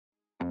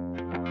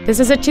This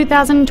is a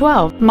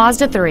 2012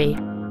 Mazda 3.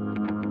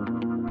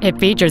 It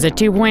features a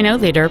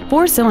 2.0-liter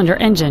four-cylinder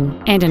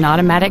engine and an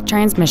automatic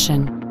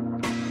transmission.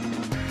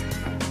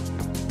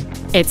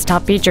 Its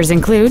top features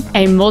include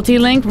a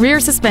multi-link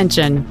rear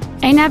suspension,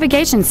 a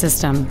navigation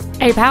system,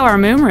 a power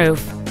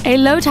moonroof, a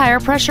low tire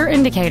pressure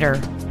indicator,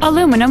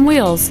 aluminum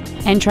wheels,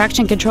 and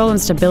traction control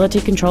and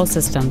stability control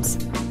systems.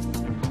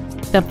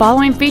 The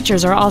following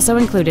features are also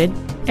included: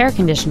 air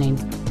conditioning,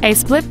 a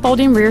split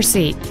folding rear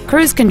seat,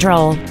 cruise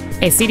control,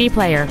 a CD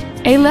player,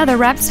 a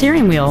leather-wrapped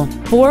steering wheel,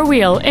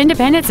 four-wheel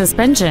independent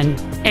suspension,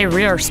 a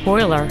rear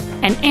spoiler,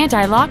 an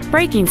anti-lock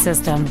braking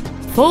system,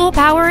 full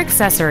power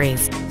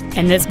accessories,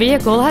 and this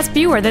vehicle has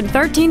fewer than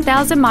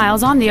 13,000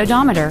 miles on the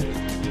odometer.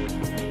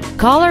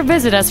 Call or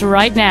visit us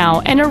right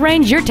now and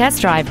arrange your test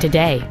drive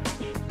today.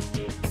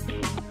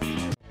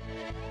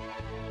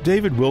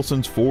 David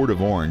Wilson's Ford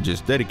of Orange is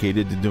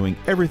dedicated to doing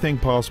everything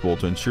possible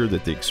to ensure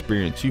that the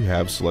experience you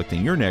have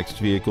selecting your next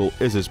vehicle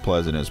is as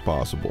pleasant as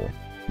possible.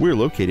 We're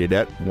located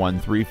at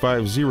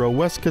 1350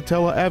 West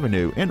Katella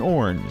Avenue in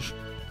Orange.